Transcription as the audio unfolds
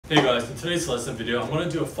Hey guys, in today's lesson video, I'm going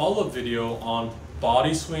to do a follow-up video on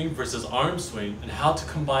body swing versus arm swing and how to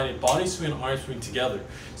combine a body swing and arm swing together.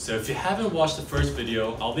 So if you haven't watched the first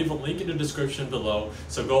video, I'll leave a link in the description below,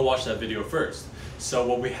 so go watch that video first. So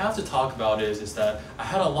what we have to talk about is that I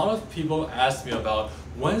had a lot of people ask me about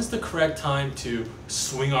when's the correct time to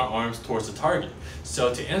swing our arms towards the target.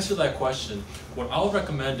 So to answer that question, what I would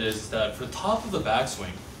recommend is that for the top of the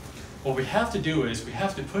backswing, what we have to do is we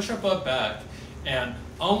have to push our butt back and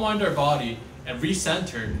unwind our body and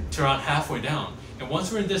recenter to around halfway down. And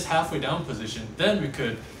once we're in this halfway down position, then we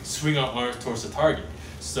could swing our arms towards the target.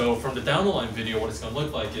 So from the down the line video, what it's going to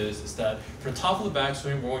look like is that for the top of the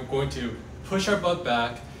backswing, we're going to push our butt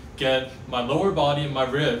back, get my lower body and my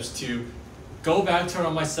ribs to go back to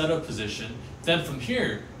around my setup position. Then from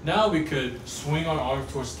here, now we could swing our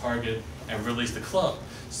arms towards the target and release the club.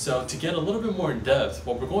 So to get a little bit more in depth,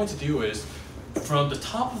 what we're going to do is from the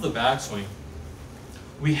top of the backswing,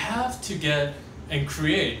 we have to get and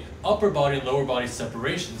create upper body and lower body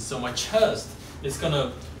separation. So my chest is going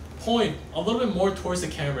to point a little bit more towards the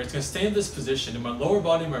camera. It's going to stay in this position, and my lower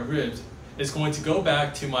body and my ribs is going to go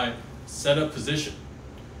back to my setup position.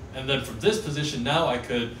 And then from this position, now I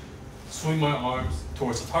could swing my arms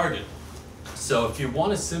towards the target. So if you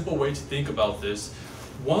want a simple way to think about this,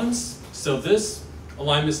 so this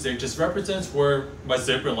alignment stick just represents where my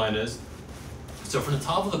zipper line is. So from the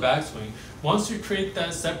top of the backswing, once we create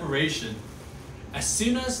that separation, as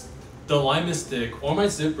soon as the alignment stick or my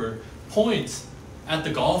zipper points at the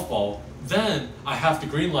golf ball, then I have the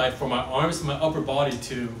green light for my arms and my upper body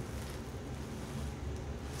to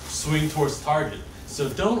swing towards the target. So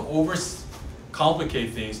don't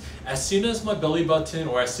overcomplicate things. As soon as my belly button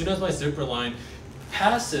or as soon as my zipper line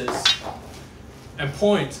passes and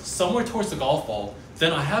points somewhere towards the golf ball,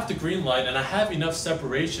 then I have the green light and I have enough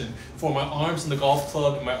separation for my arms and the golf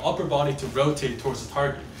club and my upper body to rotate towards the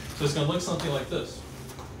target. So it's going to look something like this.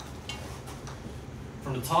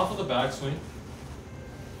 From the top of the backswing,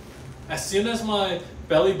 as soon as my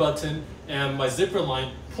belly button and my zipper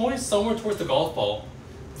line points somewhere towards the golf ball,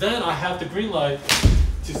 then I have the green light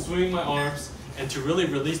to swing my arms and to really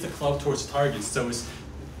release the club towards the target. So it's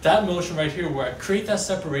that motion right here where I create that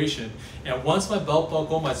separation, and once my belt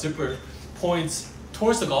buckle, my zipper points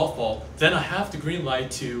towards the golf ball, then I have the green light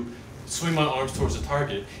to swing my arms towards the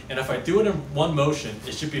target. And if I do it in one motion,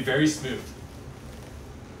 it should be very smooth.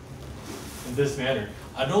 In this manner.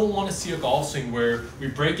 I don't want to see a golf swing where we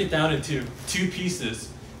break it down into two pieces,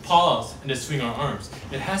 pause, and then swing our arms.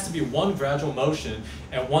 It has to be one gradual motion,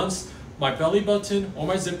 and once my belly button or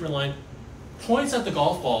my zipper line points at the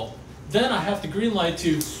golf ball, then I have the green light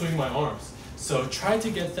to swing my arms. So try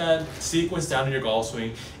to get that sequence down in your golf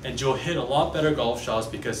swing, and you'll hit a lot better golf shots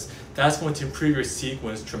because that's going to improve your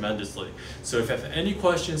sequence tremendously. So if you have any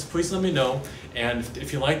questions, please let me know. And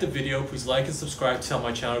if you like the video, please like and subscribe to help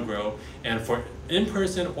my channel grow. And for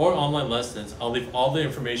in-person or online lessons, I'll leave all the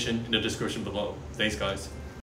information in the description below. Thanks guys.